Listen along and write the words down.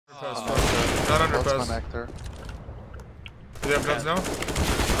underpass. Not underpass. Connector. Do they have guns now?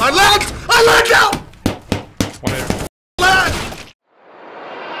 I lagged! I lagged out! One here. Lag!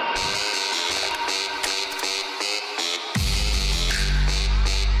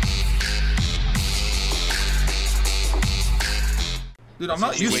 Dude, I'm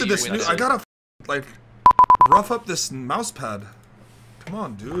not used to this new. I gotta like rough up this mouse pad. Come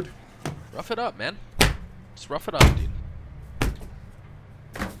on, dude. Rough it up, man. Just rough it up, dude.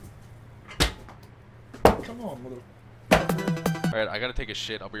 Come on, mother. Alright, I gotta take a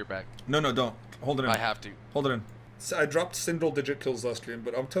shit. I'll be right back. No, don't. Hold it in. I have to. Hold it in. So I dropped single-digit kills last game,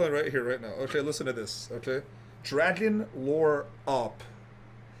 but I'm telling you right here, right now. Okay, listen to this. Okay, Dragon Lore Op.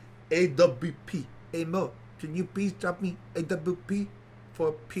 AWP. Hey Mo, can you please drop me AWP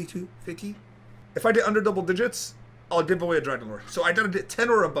for P2 Vicky? If I did under double digits, I'll give away a Dragon Lore. So I did 10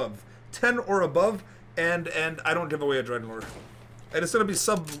 or above. 10 or above, and I don't give away a Dragon Lore. And it's gonna be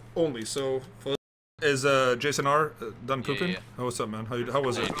sub only, so... Is Jason R done pooping? Yeah. Oh, what's up, man? How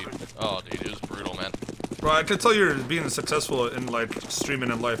was it? Dude. Oh, dude, it was brutal, man. Bro, I can tell you're being successful in, like, streaming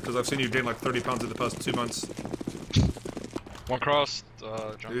in life, because I've seen you gain, like, 30 pounds in the past 2 months. One cross,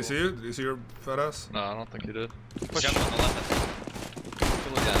 jungle. Did you see it? Did you see your fat ass? No, I don't think you did. Push him on the left.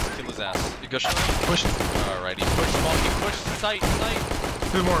 Kill his ass, kill his ass. You go shot. Push. Alright, he pushed him on, he pushed tight.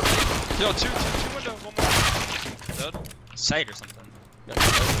 2 more. Yo, two window, one more. Dead. Sight or something.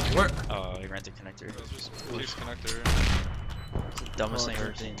 Where? Oh, he ran through connector. It was just police connector. It's the dumbest thing I've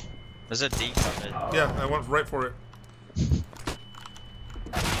ever seen. There's a D from it. Yeah, I went right for it.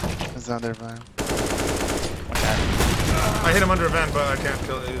 It's under van. I hit him under a van, but I can't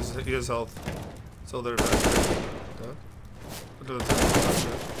kill it. He has health. So there's van.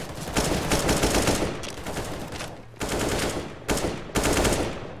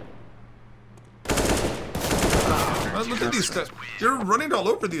 Look at these guys. You're running all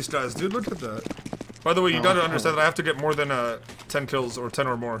over these guys, dude. Look at that. By the way, you gotta understand that I have to get more than 10 kills or 10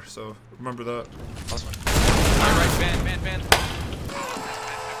 or more, so remember that. Alright, van.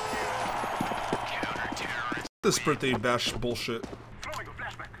 This birthday bash bullshit.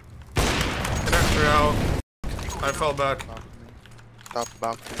 Connector out. I fell back. Top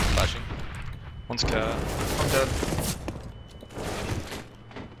balcony. Flashing. One's cat. I'm dead.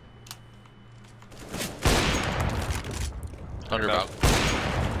 Under about.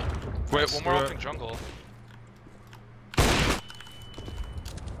 Wait, one more open jungle.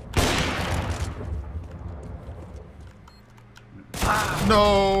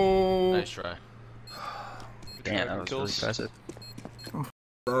 No. Nice try. Damn, that was really impressive.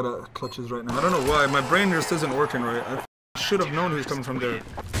 That clutches right now. I don't know why. My brain just isn't working right. I should have known he was coming from there.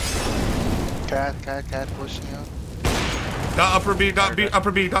 Cat pushing out. Dot upper B, dot B,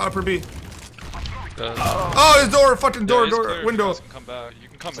 upper B, dot upper B. Oh, his door, fucking door, window. You can come back. You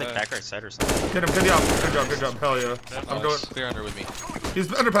can come It's like back. back right side or something. Get him, good job, hell yeah. I'm going. Clear under with me. He's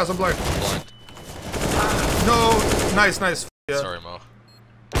underpass, I'm blind. Blind. No, nice. Yeah. Sorry, Mo.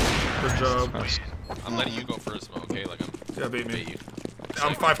 Good job. I'm letting you go first, Mo, okay? Like, Yeah, bait me. bait you.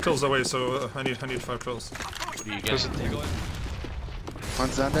 I'm 5 kills away, so I need 5 kills. What do you get?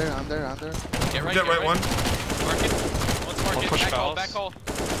 One's under. Get right, Get right one. Mark it. One's mark One it. push Back call.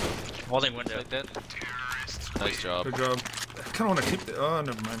 Holding window. Right dead. Nice job. Good job. I kinda wanna keep the. Oh,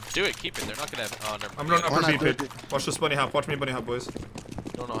 never mind. Do it, keep it. They're not gonna have. Oh, never I'm mind. going upper B pit. Watch this bunny hop. Watch me bunny hop, boys.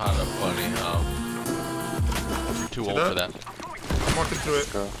 Don't know how to bunny. You're too old that? for that. I'm walking through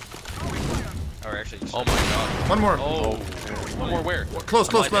it. Or actually, Oh my god. One more. Oh. One more where? Close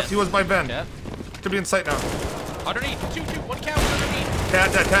On my left. dead. He was by van. Cat? Could be in sight now. Underneath. Two. One count underneath.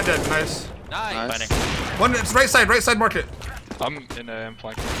 Cat dead. Nice. Nice. One, it's right side market. I'm in a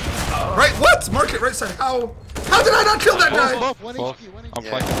flanking. Right, what? Market, right side. How did I not kill that guy? I'm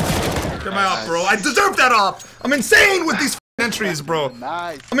flanking. Get my op, bro. I deserve that op. I'm insane with these entries, bro.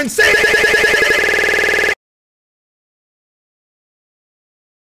 Nice. I'm insane.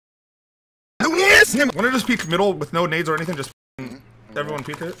 Want to just peek middle with no nades or anything? Just everyone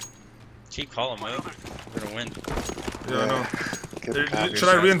peek it. keep calling, Mo. We're gonna win. Yeah, I know. Should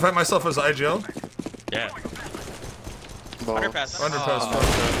I reinvent myself as IGL? Yeah. Underpass. Underpass.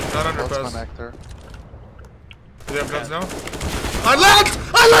 Not underpass. Connector. Do they have guns now? I lagged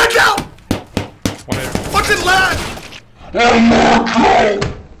out! One here. Fucking lag!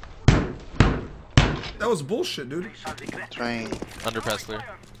 That was bullshit, dude. Train. Underpass clear.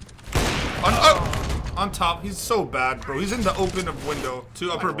 On top, he's so bad, bro. He's in the open of window.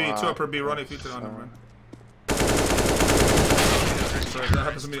 Two upper B, running feet to under, man. Sorry, that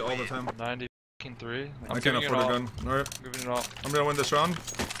happens to me all the time. 93. I can't afford a gun. Alright. Giving it all. I'm gonna win this round.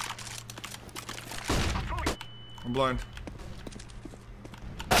 I'm blind.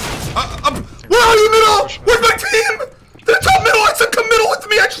 No! Where's my team? They're top middle! I said come middle with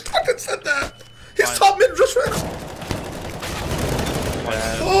me! I just fucking said that! He's top mid just ran up!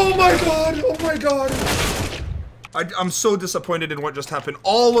 Oh my god! Oh my god! I'm so disappointed in what just happened.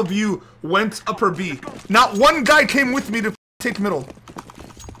 All of you went upper B. Not one guy came with me to take middle.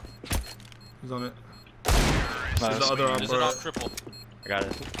 He's on it. Nice. The other There's an off triple. I got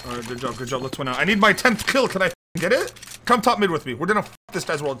it. Alright, good job, good job. Let's win out. I need my 10th kill. Can I get it? Come top mid with me. We're gonna this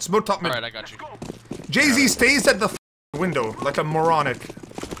guy's world. Smoke top mid. Alright, I got you. Jay-Z stays at the window like a moronic. In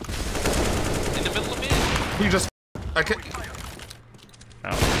the middle of mid. He just. I can't.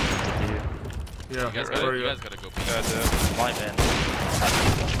 No. Yeah, You guys gotta go. Blind man.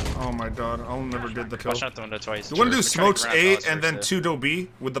 Oh my god, I'll never get the kill. Watch out the window twice. You wanna do We're smokes trying to A grab and then us 2 do B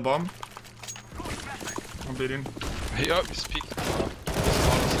with the bomb? I'm beating. Yup, he's peeking.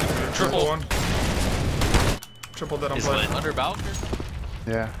 Triple one. Triple that I'm He's playing. lit. Under balcony.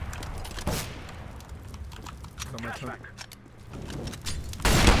 Yeah. Got my turn.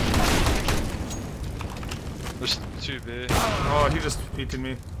 There's 2B. Oh, he just beating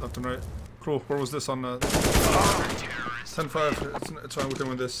me left and right. Cool. Where was this on 10-5. It's fine. We can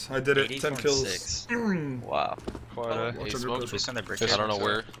win this. I did it. 10 kills. 6. Wow. Quite a. Watch Hey, under smoke. pressure. Just in the brick. I don't know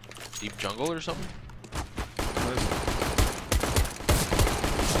where. Deep jungle or something? Nice.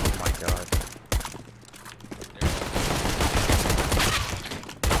 Oh my god.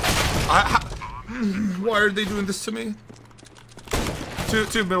 Why are they doing this to me? Two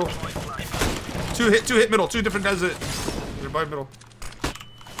middle. Two hit middle. 2 different guys hit. They're by middle.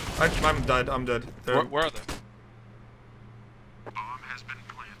 I'm dead. I'm dead. Where are they?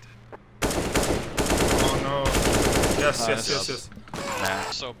 Oh no. Yes. Nah.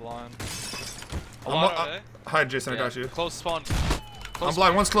 So blind. A I'm lot of A. Hi, Jason. I got you. Close spawn. I'm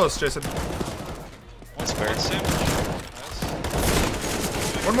blind. One's close, Jason. One's square. Nice.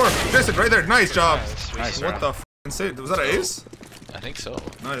 One more. Jason, right there. Nice job. Nice. What the f***? Insane. Was that an ace? I think so.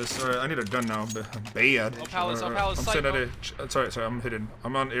 Nice. Alright, I need a gun now. Bad. Up palace, I'm side, sitting at no. A. Sorry. I'm hidden.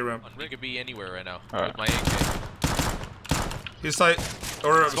 I'm on A ramp. We could be anywhere right now. Alright. With my AK. He's tight.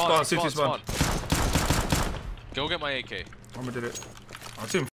 Or spawn. CT spawn. Go get my AK. I'm gonna do it. Our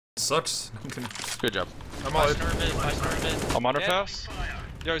team sucks. Good job. I'm all in. I'm underpass.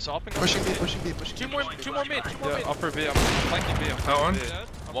 Yo, he's hopping. Pushing B, pushing B, pushing Two B. more mid. Two more mid. Yeah, upper B. I'm flanking B. That one?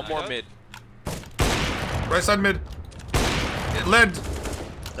 One more mid. Right side mid. Led.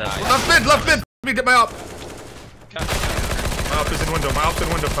 That's Left mid. Me get my op. Catch. My op is in window.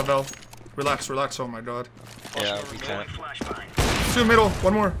 Pavel. Relax. Oh my god. yeah, we can't. 2 middle.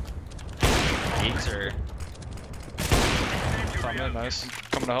 One more. Geeks or Coming, nice.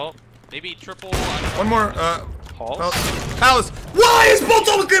 Coming to help. Maybe triple. One more. Halls. Palace. Why is Bolt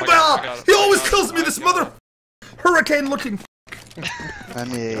always getting my I op? got it. He always kills me. This mother hurricane looking. I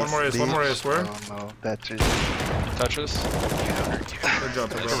need One more ace. Where? Oh no, that's it. Touches. Good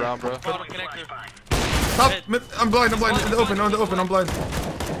job, Look bro. around, bro. Bottom connector. Top mid. I'm blind. In the open. I'm blind.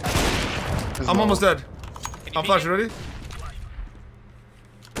 I'm almost dead. I'm flashing. Ready?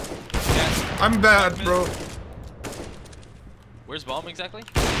 I'm bad, bro. Where's bomb exactly?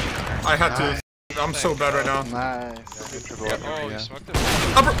 I had to. I'm so bad right now. Nice. Oh, you smoked it.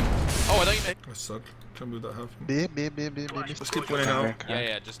 Upper. Oh, I thought you meant. I suck. Can't believe that happened. B. Let's keep winning now.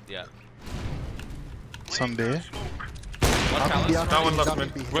 Yeah. Some B. One Balcony, palace. That one left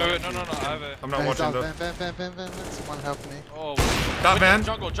balcony, mid. B. Wait, no. I have a. I'm not watching though. Van. Someone help me. Oh. That van.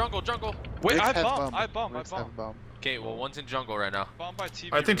 Jungle. Wait, I Rick has bomb. I Rick's bomb. have bomb. Okay, well, one's in jungle right now. Bomb by TV.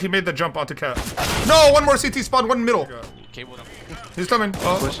 I think he made the jump onto cat. No, one more CT spawn, one middle. Okay, well, He's coming.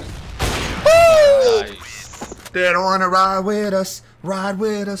 Oh. Pushing. Woo! nice. They don't wanna ride with us.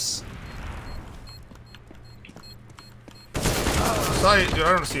 Sorry, dude,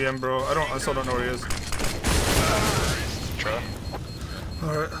 I don't see him, bro. I still don't know where he is. Try.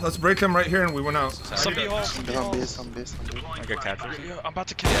 Alright, let's break him right here and we win out. Some B halls. Some B. I got captured. Yeah, I'm about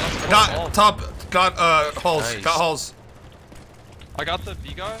to kill him. Got top, got halls, Nice. got halls. I got the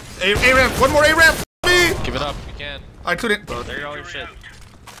B guy. A ramp, one more A ramp. Me. Give it up if you can. I couldn't. There all your shit.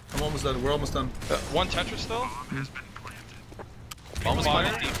 I'm almost done. We're almost done. One Tetris still. Bomb's by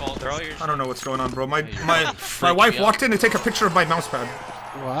default. They're all your I don't know what's going on, bro. My freaked wife me out. walked in to take a picture of my mouse pad.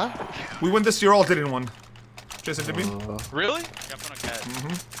 What? We win this. You're all did in one. Jason, did we? Really? Jump on a cat.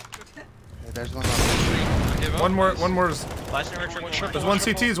 There's one on Give up. One more is. Flash never triple. There's one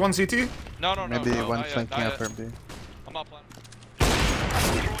CT. Is one CT? No. maybe no, one not yet, flanking not upper yet. B. I'm not playing.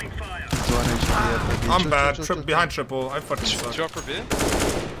 There's one HP upper B. I'm Chill, bad. chill, chill, Behind triple. I fucking Two suck. upper B.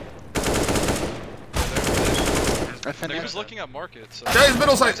 I He finished. was looking at market. So. Guys,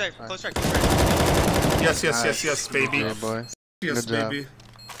 middle side. Close right. Yes, Nice. baby. Okay, boys. Yes, Good job. baby.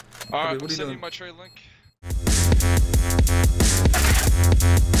 Alright, what are you send you doing? my trade link.